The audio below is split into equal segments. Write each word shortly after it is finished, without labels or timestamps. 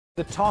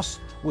The toss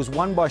was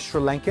won by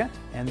Sri Lanka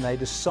and they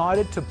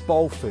decided to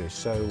bowl first,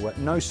 so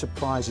no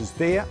surprises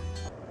there.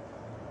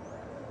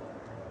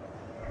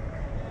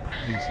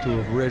 These two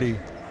have really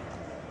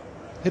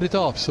hit it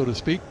off, so to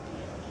speak,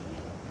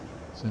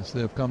 since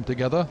they've come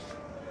together.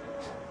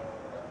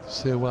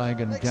 Sehwag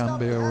and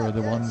Gambhir were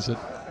the ones that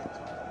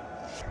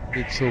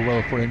did so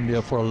well for India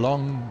for a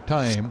long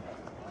time,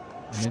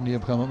 and India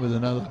have come up with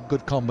another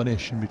good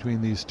combination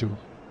between these two.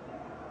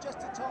 Just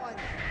a time.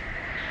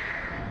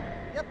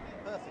 Yep,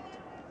 perfect.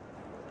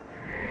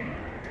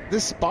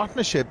 This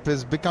partnership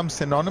has become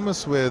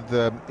synonymous with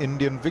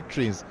Indian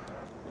victories.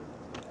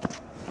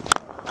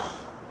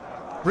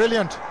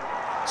 Brilliant,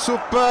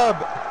 superb.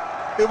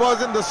 It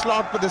was in the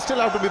slot, but they still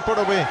have to be put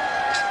away.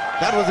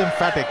 That was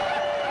emphatic.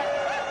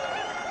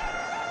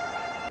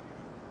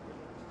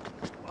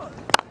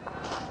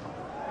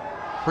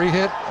 Free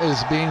hit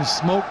is being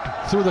smoked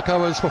through the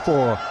covers for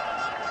 4.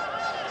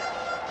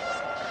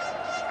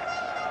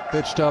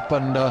 Pitched up,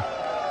 and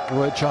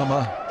Rohit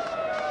Sharma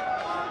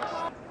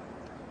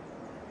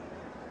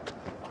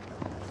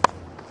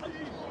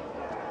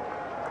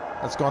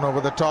That's gone over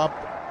the top,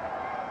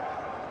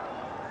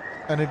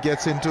 and it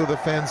gets into the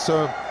fence.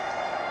 So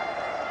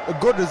a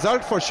good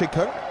result for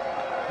Shikhar.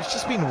 He's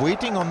just been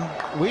waiting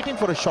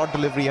for a short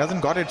delivery. He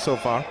hasn't got it so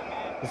far.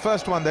 The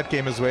first one that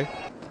came his way.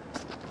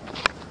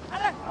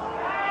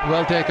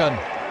 well taken,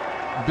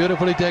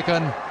 beautifully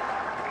taken.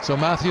 So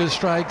Matthews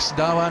strikes.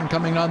 Dhawan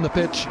coming on the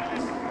pitch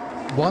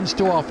once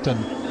too often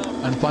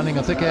and finding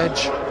a thick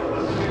edge.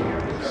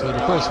 So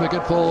the first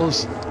wicket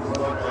falls.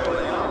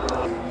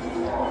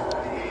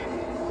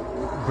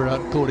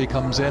 Virat Kohli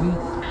comes in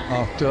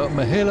after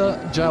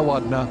Mahela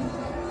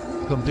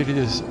Jayawardeneh completed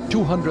his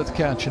 200th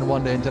catch in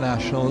one-day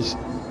internationals.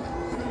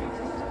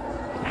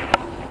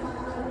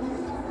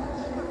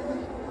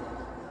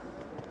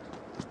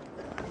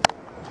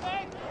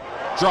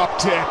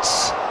 Dropped it.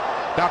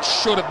 That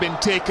should have been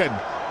taken.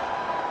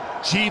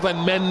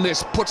 Jeevan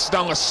Mendes puts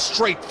down a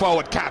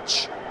straightforward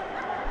catch.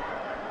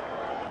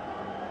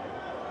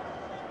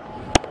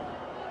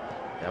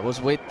 That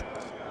was width.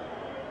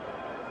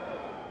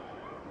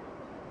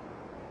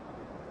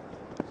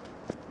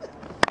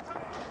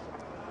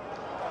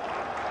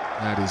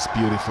 That is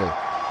beautiful.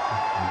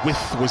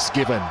 Width was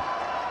given,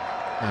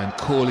 and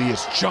Kohli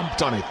has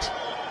jumped on it.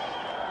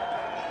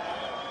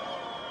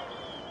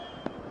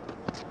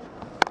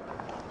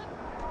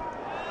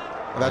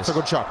 That's a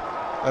good shot.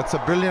 That's a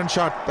brilliant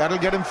shot. That'll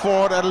get him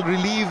forward. That'll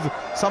relieve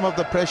some of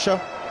the pressure.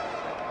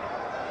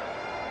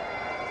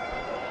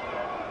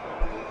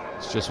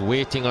 It's just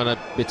waiting on a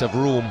bit of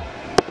room.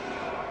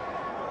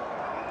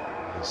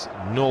 There's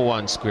no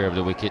one square of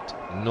the wicket,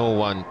 no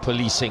one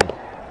policing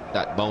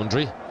that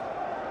boundary.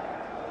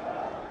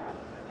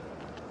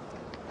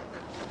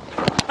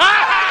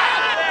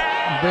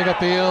 Big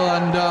appeal,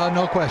 and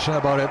no question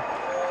about it.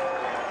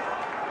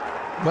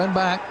 Went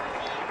back.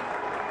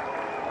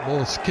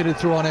 Ball skidded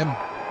through on him.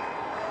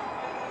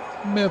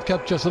 May have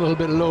kept just a little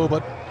bit low,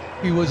 but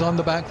he was on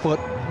the back foot.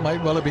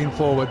 Might well have been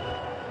forward.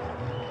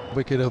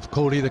 Wicket of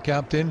Kohli, the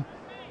captain.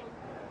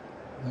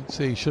 Let's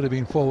see, should have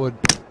been forward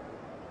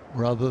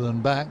rather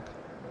than back.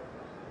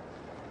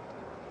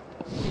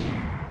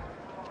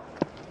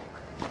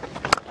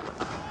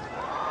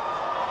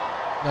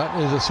 That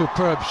is a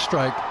superb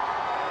strike.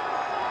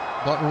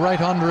 Got right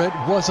under it.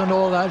 Wasn't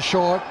all that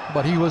short,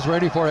 but he was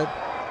ready for it.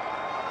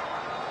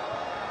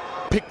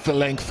 Pick the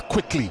length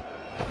quickly.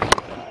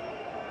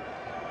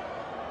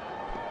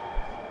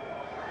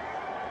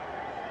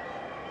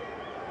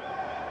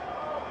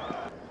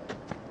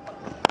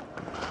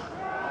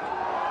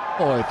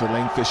 Or if the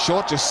length is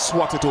short, just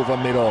swat it over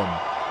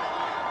mid-on.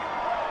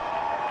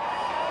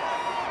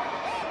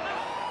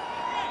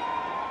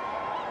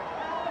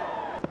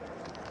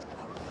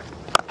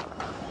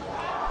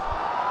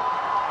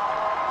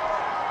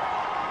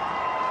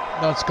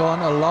 That's gone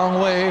a long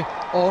way,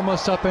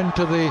 almost up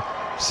into the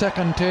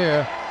second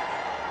tier.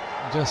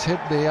 Just hit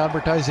the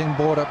advertising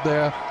board up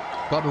there,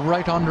 got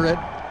right under it.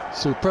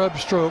 Superb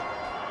stroke,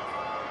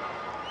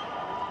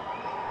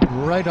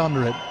 right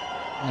under it,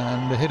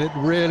 and hit it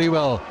really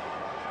well.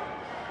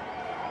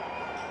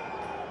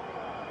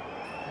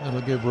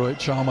 That'll give Rohit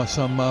Sharma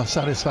some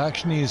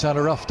satisfaction. He's had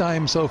a rough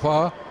time so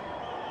far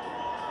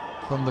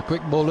from the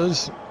quick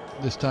bowlers.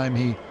 This time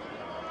he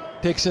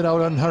takes it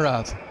out on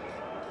Herath.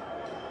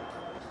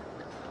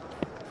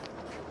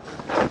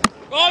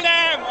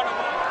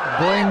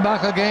 Going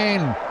back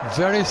again,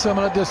 very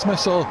similar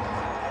dismissal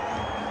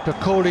to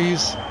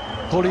Kohli's.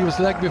 Kohli was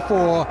leg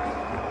before,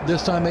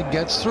 this time it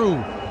gets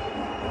through.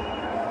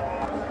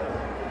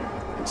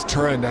 It's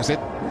turned, has it?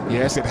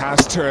 Yes, it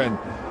has turned.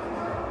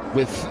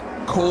 With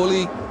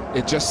Kohli,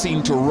 it just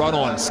seemed to run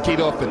on, skid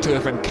off the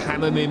turf and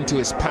cannon into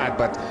his pad,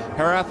 but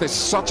Herath is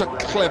such a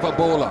clever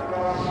bowler.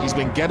 He's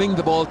been getting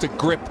the ball to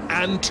grip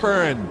and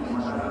turn.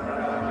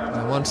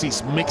 And once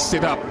he's mixed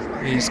it up,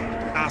 he's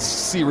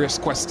asked serious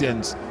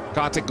questions.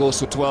 Karthik goes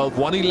for 12,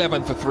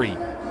 111 for 3.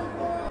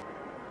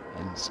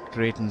 And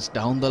straightens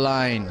down the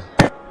line.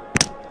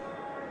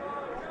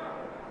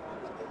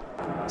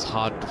 It's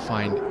hard to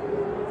find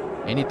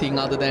anything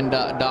other than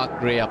dark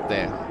grey up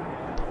there.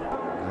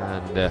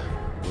 And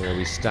where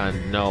we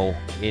stand now,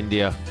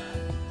 India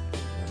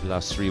have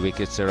lost 3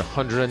 wickets. They're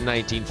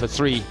 119 for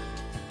 3.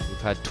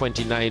 We've had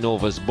 29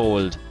 overs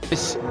bowled.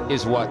 This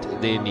is what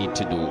they need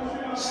to do.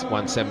 It's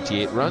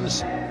 178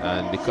 runs,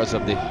 and because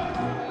of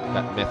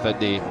that method,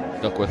 the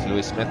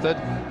Duckworth-Lewis method,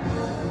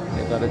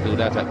 they've got to do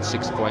that at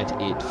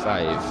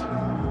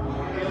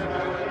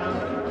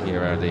 6.85.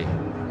 Here are the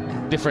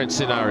different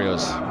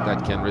scenarios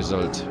that can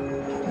result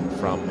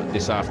from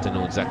this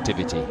afternoon's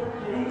activity.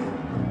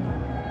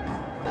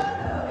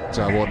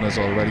 Jawardene has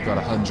already got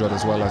 100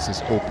 as well as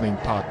his opening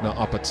partner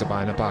up at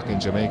Sabina Park in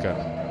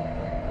Jamaica.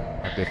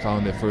 They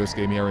found their first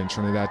game here in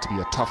Trinidad to be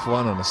a tough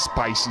one on a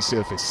spicy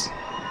surface.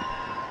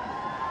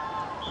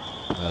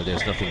 Well,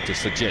 there's nothing to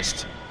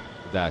suggest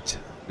that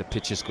the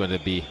pitch is going to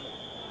be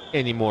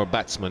any more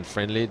batsman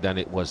friendly than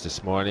it was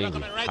this morning.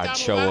 We've had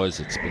showers,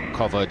 it's been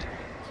covered.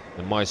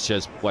 The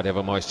moisture,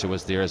 whatever moisture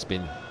was there, has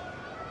been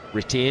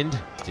retained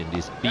in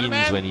these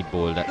beans when he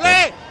bowled at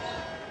them.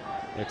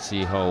 Let's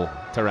see how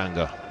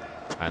Taranga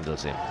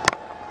handles him.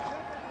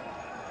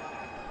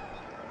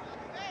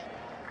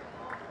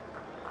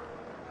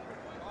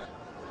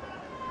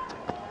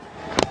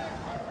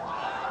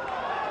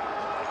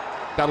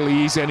 That'll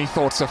ease any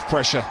thoughts of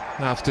pressure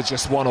after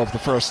just one of the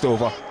first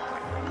over.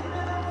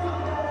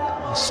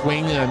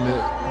 Swing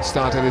and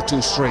started it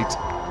too straight.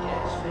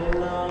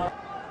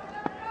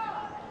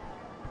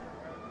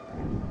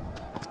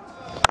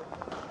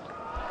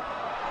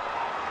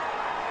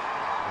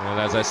 Well,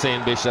 as I say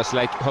in Bish, that's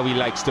like how he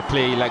likes to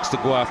play. He likes to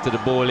go after the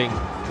bowling.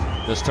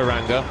 Does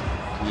Taranga.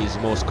 He's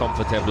most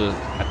comfortable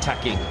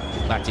attacking,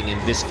 batting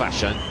in this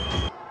fashion.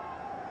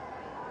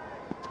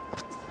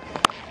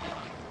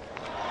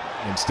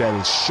 Instead,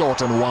 it's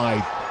short and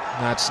wide.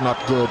 That's not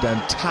good,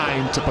 and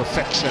timed to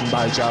perfection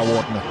by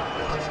Jawardene.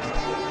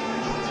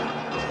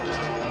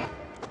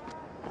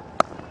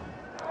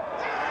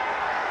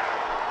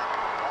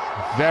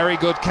 Very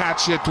good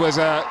catch. It was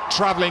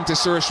travelling to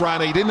Suresh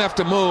Rana. He didn't have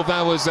to move.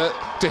 That was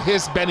to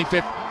his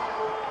benefit.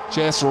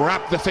 Just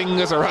wrap the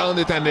fingers around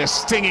it and they're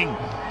stinging.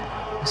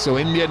 So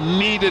India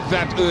needed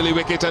that early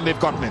wicket and they've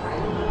gotten it.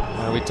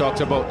 We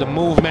talked about the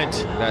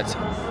movement that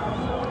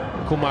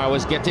Kumar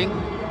was getting.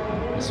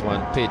 This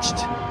one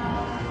pitched,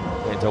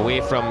 went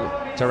away from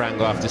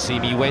Taranga after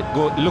seam. He went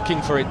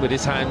looking for it with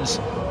his hands.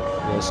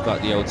 Just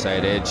got the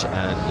outside edge,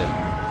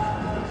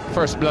 and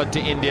first blood to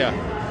India.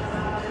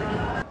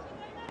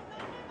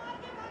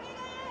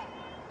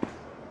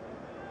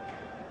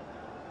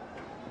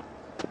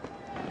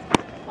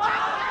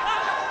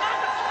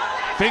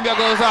 Finger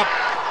goes up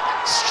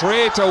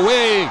straight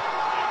away.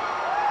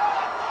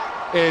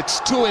 It's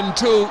 2 and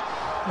 2.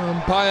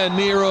 Umpire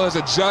Nero has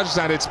adjudged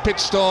that it's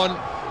pitched on,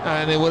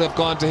 and it would have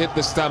gone to hit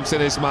the stumps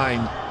in his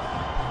mind.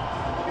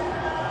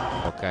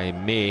 Okay,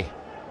 may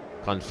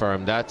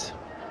confirm that.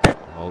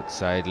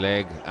 Outside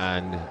leg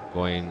and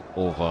going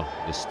over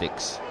the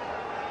sticks.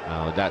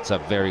 Now that's a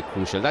very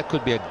crucial. That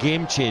could be a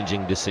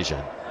game-changing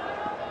decision.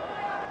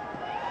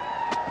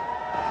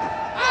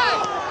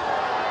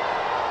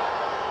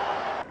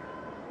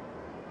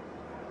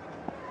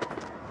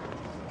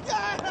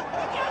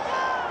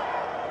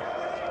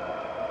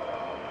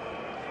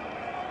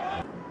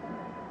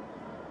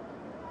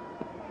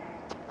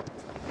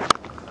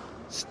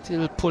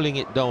 Still pulling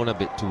it down a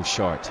bit too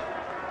short,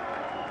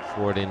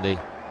 affording the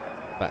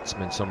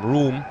batsman some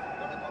room.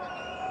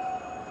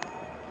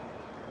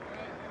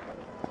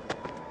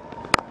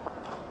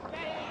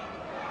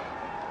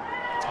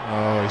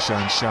 Oh,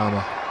 Ishan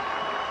Sharma.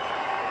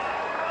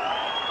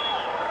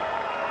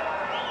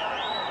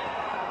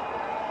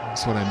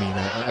 That's what I mean.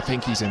 I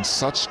think he's in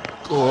such...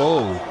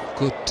 Oh,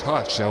 good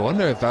touch. I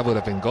wonder if that would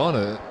have been gone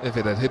if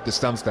it had hit the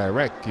stumps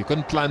direct. You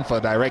couldn't plan for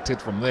a direct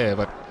hit from there,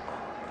 but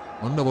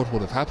I wonder what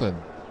would have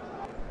happened.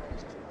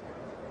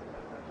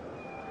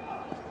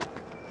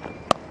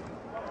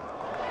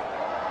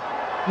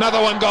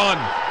 Another one gone.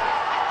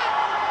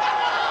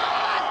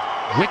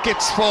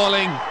 Wickets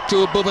falling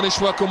to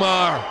Bhuvaneshwar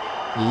Kumar.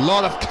 A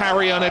lot of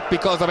carry on it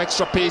because of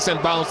extra pace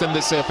and bounce in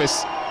the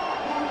surface.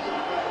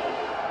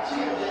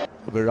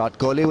 Virat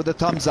Kohli with a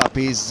thumbs up.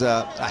 He's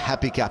a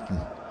happy captain.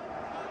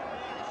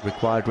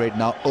 Required rate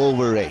now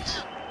over 8.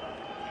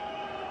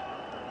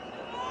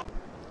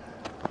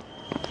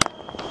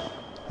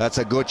 That's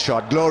a good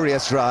shot.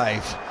 Glorious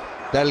drive.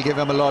 That'll give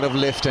him a lot of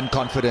lift and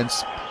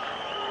confidence.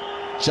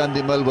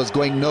 Chandimal was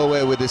going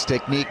nowhere with his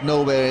technique,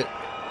 nowhere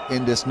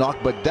in this knock,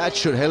 but that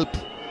should help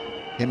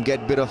him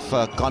get a bit of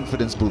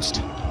confidence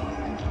boost.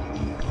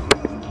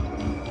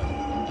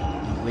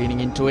 Leaning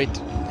into it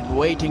and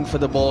waiting for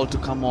the ball to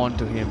come on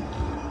to him.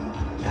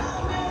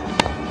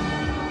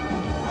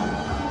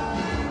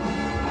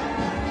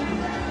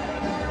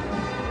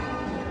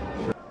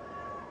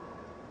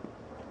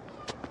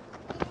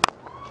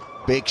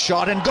 Big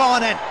shot and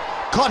gone, and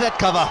caught at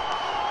cover.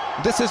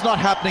 This is not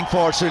happening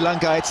for Sri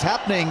Lanka. It's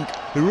happening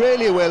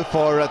really well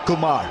for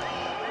Kumar.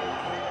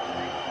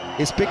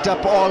 He's picked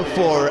up all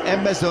 4.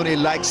 MS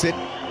Dhoni likes it.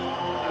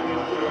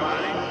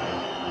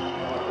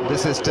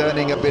 This is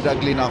turning a bit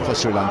ugly now for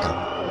Sri Lanka.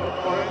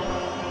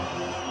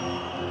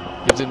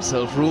 Gives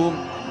himself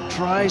room,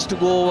 tries to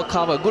go over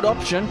cover. Good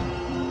option,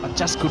 but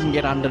just couldn't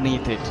get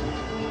underneath it.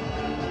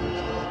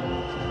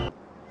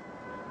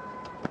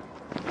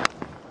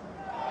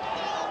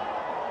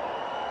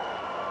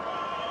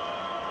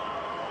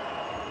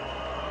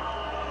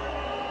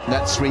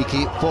 That's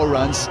Sriki, 4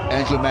 runs.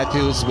 Angelo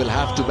Matthews will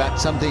have to bat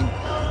something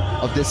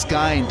of this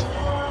kind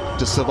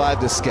to survive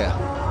this scare.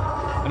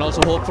 And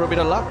also hope for a bit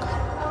of luck.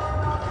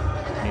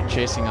 When you're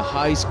chasing a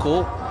high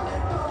score,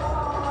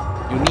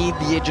 you need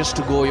the edges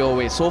to go your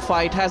way. So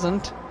far it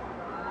hasn't.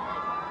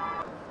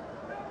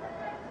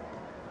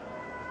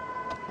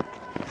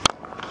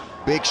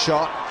 Big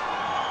shot.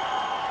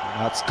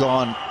 That's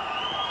gone.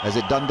 Has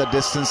it done the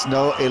distance?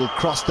 No, it'll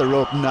cross the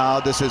rope now.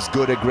 This is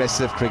good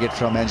aggressive cricket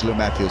from Angelo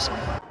Matthews.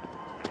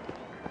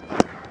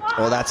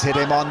 Oh, that's hit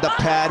him on the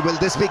pad. Will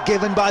this be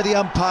given by the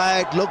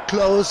umpire? Look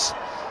close.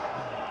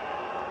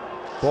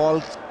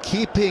 Ball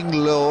keeping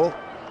low.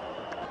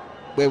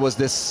 Where was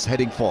this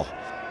heading for?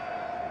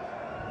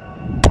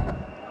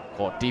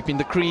 Caught deep in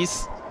the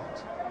crease.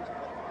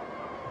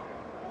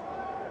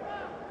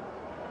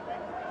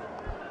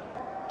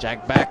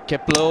 Jack back,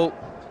 kept low.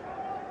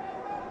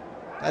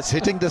 That's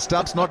hitting the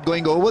stumps, not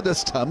going over the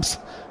stumps.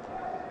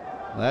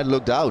 That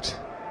looked out.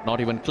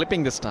 Not even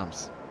clipping the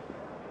stumps.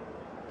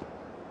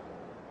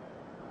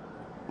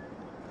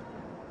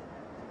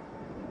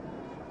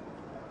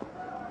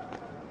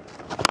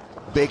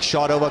 Big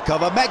shot over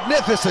cover.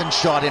 Magnificent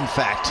shot, in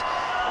fact.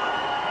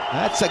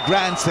 That's a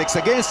grand 6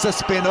 against the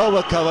spin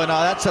over cover.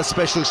 Now that's a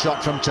special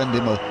shot from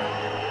Chandimal.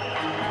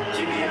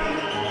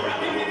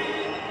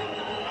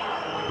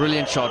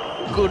 Brilliant shot.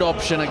 Good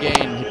option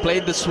again. He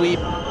played the sweep.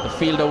 The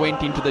fielder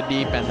went into the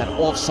deep and that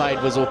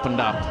offside was opened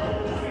up.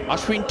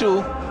 Ashwin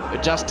too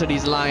adjusted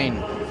his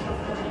line.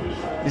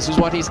 This is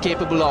what he's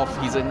capable of.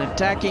 He's an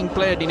attacking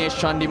player, Dinesh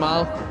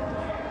Chandimal.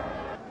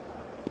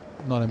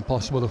 Not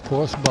impossible, of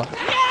course, but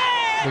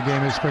the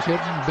game is cricket.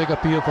 Big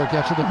appeal for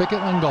catch of the wicket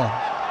and gone.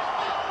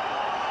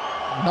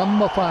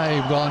 Number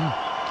 5 gone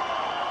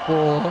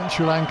for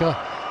Sri Lanka.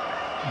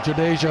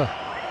 Jadeja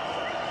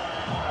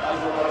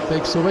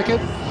takes the wicket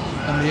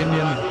and the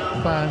Indian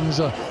fans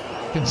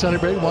can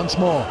celebrate once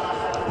more.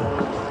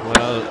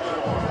 Well,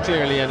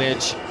 clearly an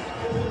edge.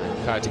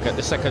 Kartik at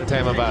the second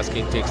time of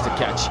asking takes the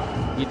catch.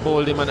 He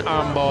bowled him an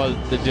arm ball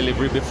the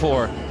delivery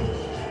before,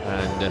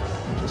 and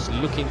just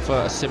looking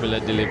for a similar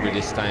delivery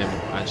this time.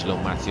 Angelo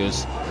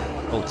Matthews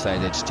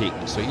outside edge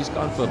taken, so he's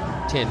gone for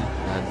 10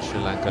 and Sri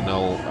Lanka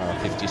now are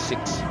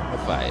 56 for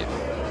 5.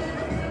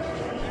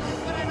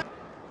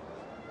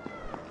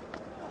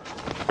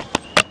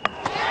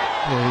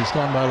 Yeah, he's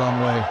gone by a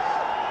long way.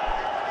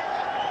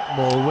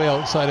 Ball way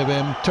outside of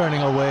him,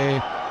 turning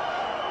away.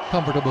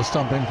 Comfortable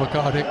stumping for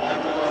Kartik.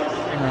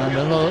 And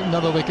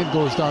another wicket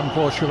goes down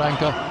for Sri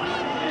Lanka.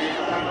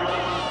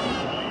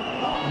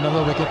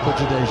 Another wicket for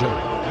Jadeja.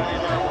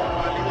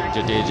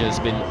 Jadeja has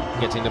been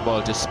getting the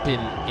ball to spin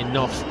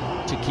enough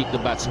to keep the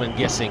batsman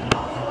guessing.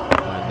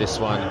 And this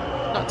one,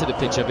 not to the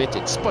pitch of it,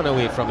 it spun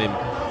away from him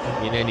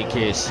in any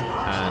case.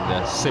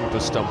 And a simple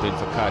stumping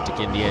for Kartik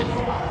in the end.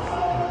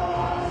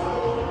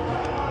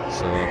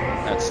 So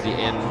that's the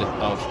end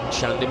of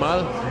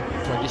Chandimal.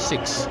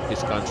 26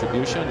 his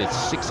contribution. It's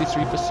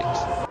 63 for 6.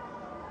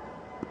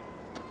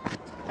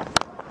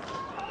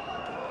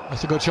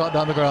 That's a good shot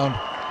down the ground.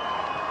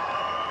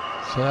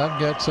 So that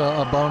gets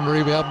a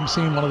boundary. We haven't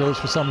seen one of those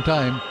for some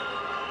time.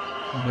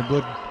 And a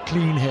good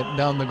clean hit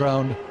down the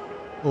ground.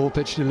 Low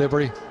pitch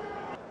delivery.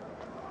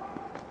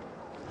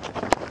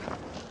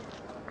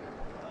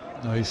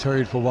 Now he's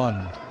hurried for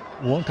 1.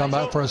 Won't come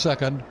back for a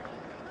second.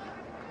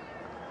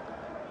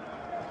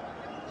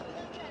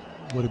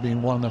 Would have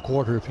been 1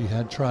 1/4 if he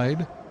had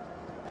tried.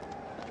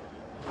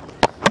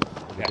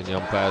 The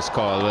umpire's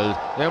call. Well,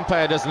 the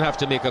umpire doesn't have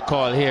to make a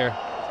call here.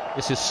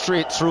 This is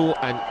straight through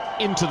and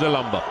into the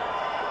lumber.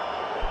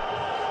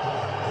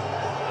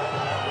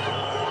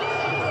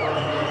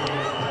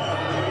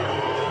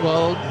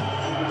 Well,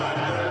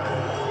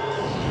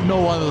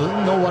 no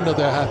wonder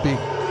they're happy.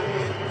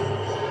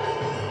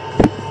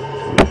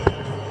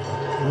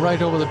 Right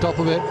over the top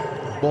of it.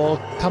 Ball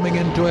coming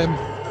into him.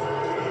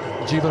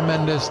 Jeevan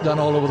Mendes done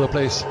all over the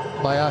place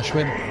by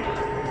Ashwin.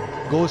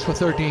 Goes for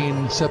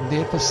 13,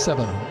 78 for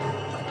 7.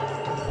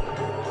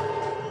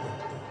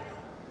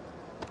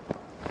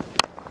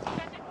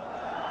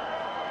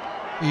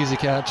 Easy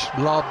catch,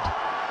 lobbed.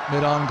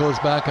 Mid-on goes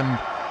back and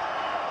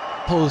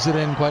pulls it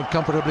in quite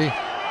comfortably.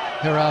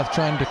 Herath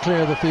trying to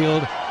clear the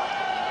field.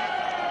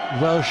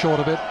 Well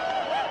short of it.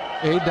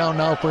 8 down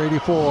now for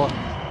 84.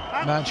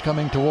 Match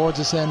coming towards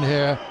its end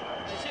here.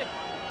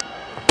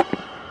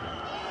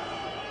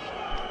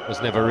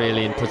 Was never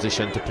really in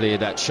position to play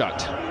that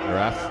shot,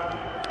 Herath.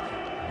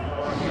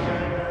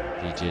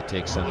 DJ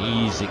takes an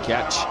easy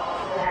catch.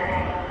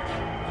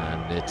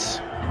 And it's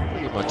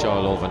pretty much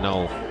all over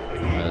now,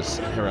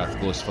 as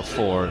Herath goes for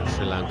 4.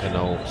 Sri Lanka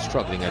now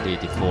struggling at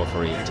 84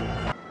 for 8.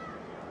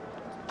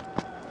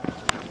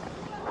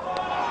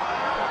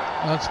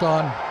 That's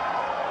gone.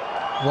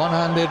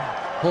 One-handed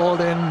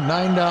Hauled in,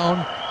 9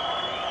 down.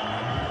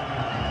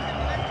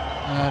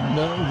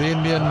 And the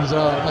Indians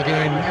are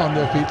again on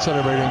their feet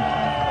celebrating.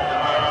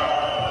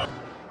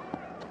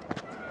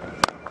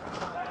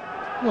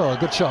 Well,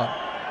 good shot.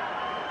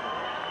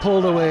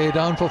 Pulled away,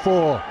 down for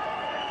 4.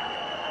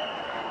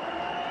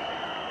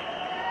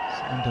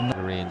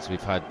 The rains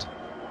we've had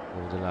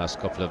over the last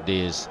couple of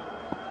days.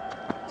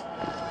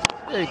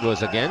 There he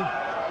goes again.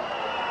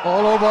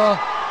 All over.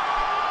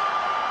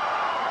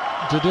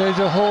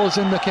 Jadeja holds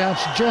in the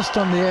catch just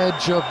on the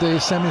edge of the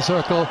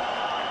semicircle.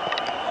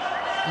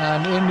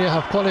 And India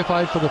have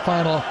qualified for the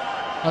final.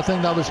 I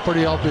think that was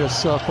pretty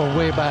obvious from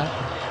way back.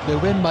 They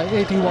win by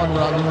 81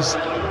 runs.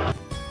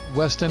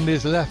 West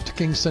Indies left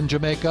Kingston,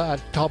 Jamaica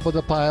at top of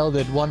the pile.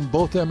 They'd won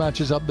both their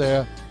matches up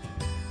there.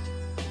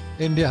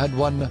 India had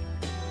won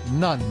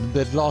none.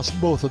 They'd lost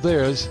both of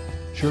theirs.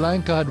 Sri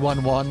Lanka had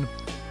won 1.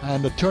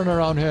 And the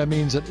turnaround here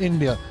means that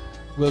India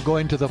will go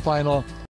into the final